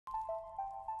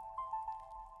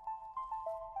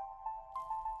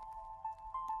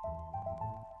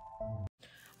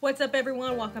What's up,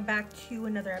 everyone? Welcome back to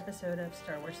another episode of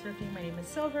Star Wars Thrifting. My name is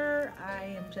Silver. I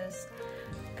am just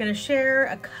gonna share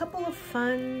a couple of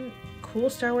fun,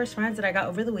 cool Star Wars finds that I got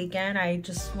over the weekend. I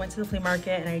just went to the flea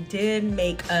market and I did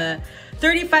make a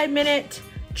 35-minute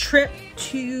trip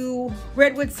to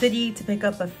Redwood City to pick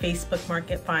up a Facebook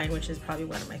Market find, which is probably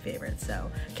one of my favorites.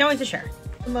 So can't wait to share.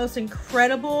 The most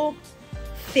incredible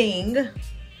thing.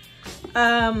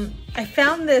 I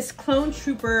found this Clone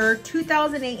Trooper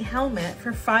 2008 helmet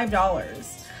for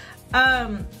 $5.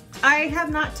 I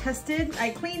have not tested.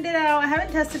 I cleaned it out. I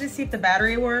haven't tested to see if the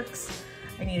battery works.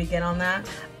 I need to get on that.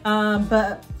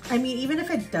 But I mean, even if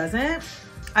it doesn't,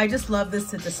 I just love this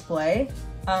to display.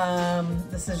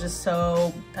 This is just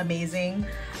so amazing.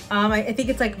 I think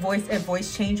it's like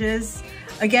voice changes.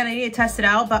 Again, I need to test it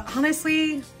out, but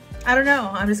honestly, I don't know.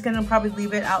 I'm just gonna probably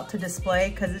leave it out to display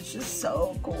because it's just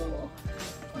so cool.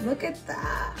 Look at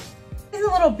that. It's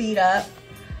a little beat up,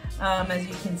 as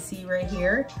you can see right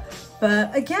here.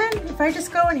 But again, if I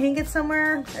just go and hang it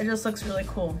somewhere, it just looks really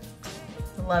cool.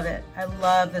 I love it. I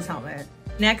love this helmet.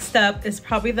 Next up is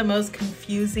probably the most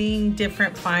confusing,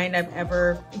 different find I've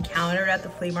ever encountered at the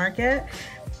flea market.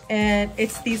 And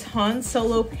it's these Han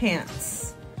Solo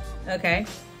pants. Okay,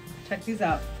 check these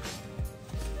out.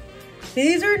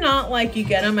 These are not like you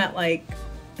get them at like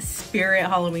Spirit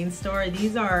Halloween store.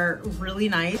 These are really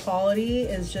nice. Quality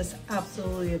is just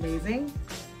absolutely amazing.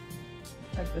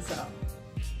 Check this out.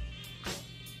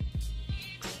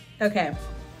 Okay,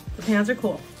 the pants are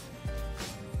cool.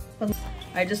 But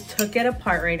I just took it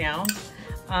apart right now.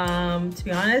 To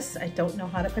be honest, I don't know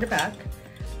how to put it back.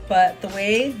 But the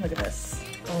way, look at this.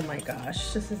 Oh my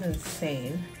gosh, this is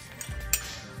insane.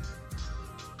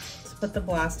 Let's put the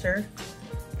blaster,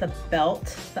 the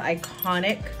belt, the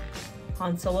iconic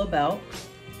Han Solo belt.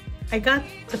 I got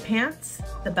the pants,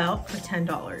 the belt for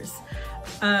 $10.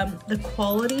 The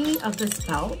quality of this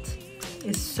belt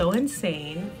is so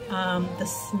insane. The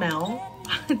smell,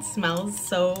 it smells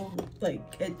so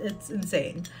like, it's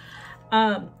insane.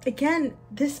 Again,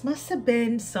 this must have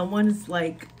been someone's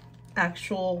like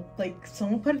actual, like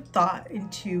someone put thought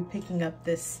into picking up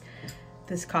this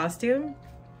costume.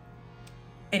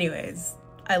 Anyways,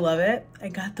 I love it. I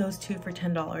got those two for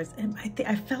 $10, and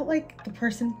I felt like the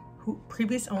person who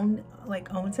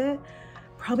owns it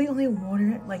probably only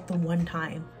worn it like the one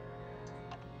time.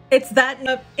 It's that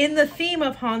in the theme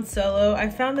of Han Solo. I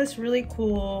found this really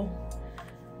cool.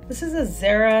 This is a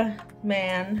Zara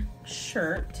Man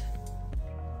shirt,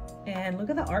 and look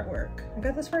at the artwork. I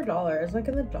got this for $1. It's like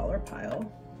in the dollar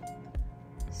pile.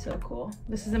 So cool.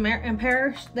 This is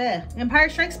Empire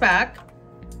Strikes Back.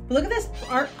 But look at this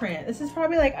art print. This is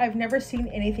probably like, I've never seen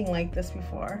anything like this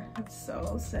before. It's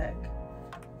so sick.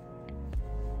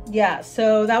 Yeah,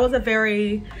 so that was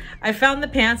I found the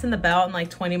pants and the belt, and like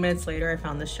 20 minutes later I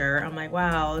found the shirt. I'm like,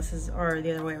 wow, or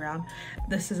the other way around.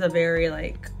 This is a very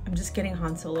like, I'm just getting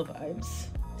Han Solo vibes.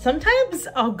 Sometimes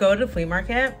I'll go to the flea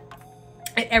market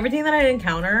and everything that I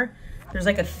encounter, there's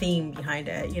like a theme behind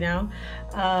it, you know?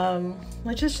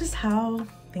 Which is just how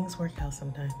things work out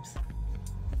sometimes.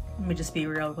 Let me just be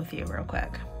real with you real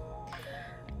quick.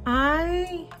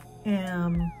 You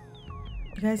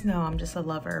guys know I'm just a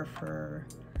lover for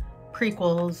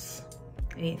prequels,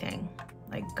 anything.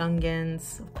 Like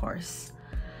Gungans, of course.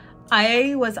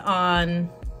 I was on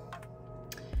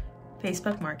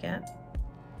Facebook Market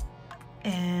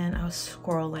and I was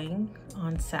scrolling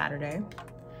on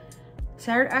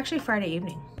actually Friday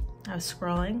evening. I was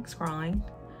scrolling,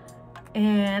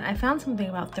 and I found something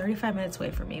about 35 minutes away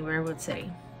from me, Redwood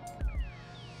City.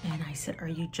 And I said, are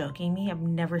you joking me? I've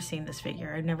never seen this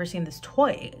figure. I've never seen this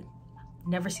toy.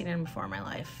 Never seen it before in my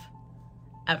life.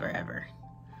 Ever.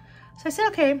 So I said,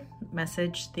 okay,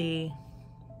 message the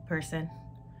person.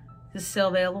 Is this still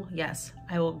available? Yes.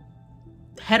 I will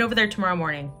head over there tomorrow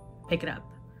morning, pick it up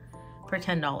for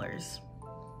 $10.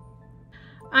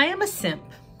 I am a simp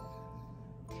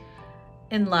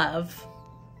in love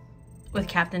with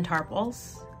Captain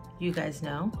Tarpals. You guys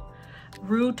know.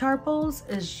 Rue Tarpals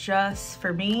is just,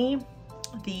 for me,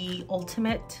 the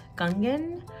ultimate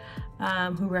Gungan,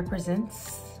 who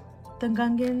represents the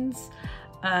Gungans,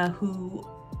 who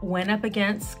went up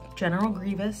against General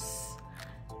Grievous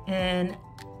and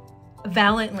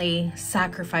valiantly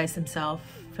sacrificed himself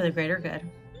for the greater good.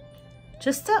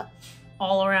 Just a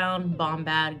all-around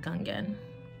bombad Gungan.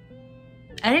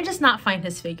 I didn't just not find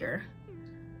his figure.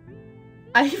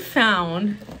 I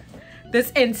found this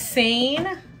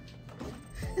insane...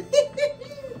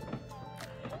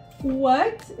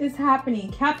 What is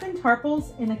happening? Captain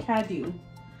Tarpals in a Cadu.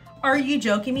 Are you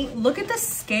joking me? Look at the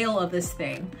scale of this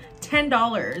thing. $10.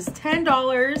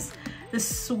 $10. The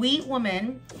sweet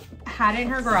woman had it in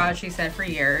her garage, she said, for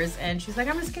years, and she's like,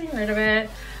 I'm just getting rid of it.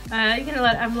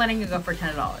 I'm letting it go for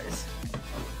 $10.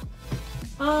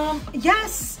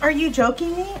 Yes, are you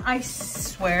joking me? I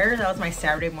swear that was my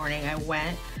Saturday morning.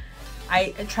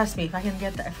 Trust me, if I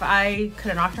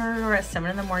could have knocked on her door at 7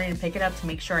 in the morning to pick it up to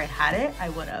make sure I had it, I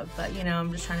would have. But you know,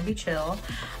 I'm just trying to be chill,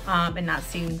 and not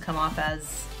come off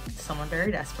as someone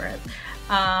very desperate.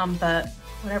 But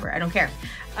whatever, I don't care.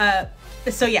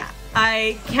 So yeah,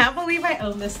 I can't believe I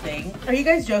own this thing. Are you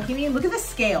guys joking me? Look at the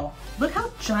scale. Look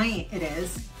how giant it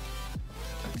is.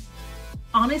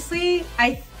 Honestly,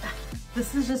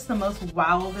 this is just the most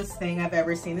wildest thing I've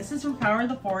ever seen. This is from Power of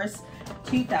the Forest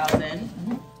 2000.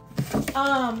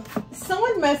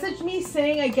 Someone messaged me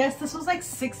saying, I guess this was like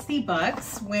 60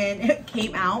 bucks when it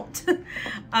came out.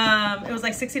 It was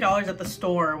like $60 at the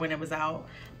store when it was out.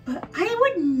 But I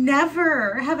would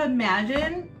never have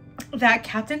imagined that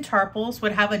Captain Tarples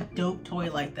would have a dope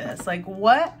toy like this. Like,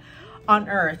 what on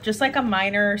earth? Just like a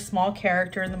minor small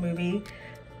character in the movie,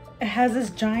 it has this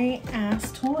giant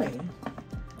ass toy.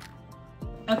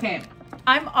 Okay,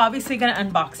 I'm obviously gonna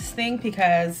unbox this thing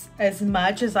because as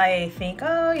much as I think,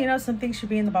 oh, you know, something should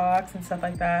be in the box and stuff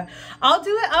like that, I'll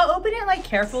do it. I'll open it like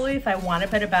carefully. If I want to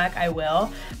put it back, I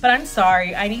will. But I'm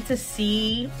sorry, I need to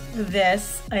see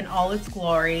this in all its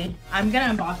glory. I'm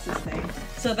gonna unbox this thing.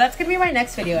 So that's gonna be my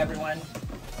next video, everyone.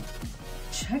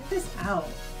 Check this out.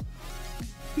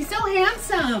 He's so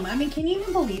handsome. I mean, can you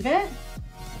even believe it?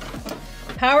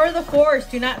 Power of the Force,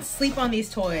 do not sleep on these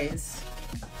toys.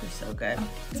 They're so good.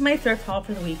 This is my thrift haul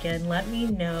for the weekend. Let me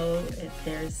know if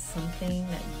there's something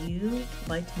that you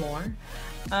liked more.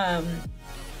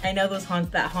 I know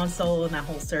that Han Solo and that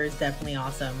holster is definitely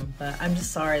awesome, but I'm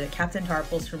just sorry that Captain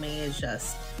Tarples for me is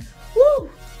just,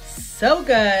 woo, so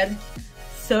good,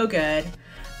 so good.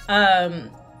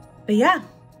 But yeah,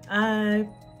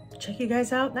 check you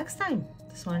guys out next time.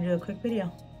 Just want to do a quick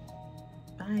video.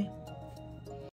 Bye.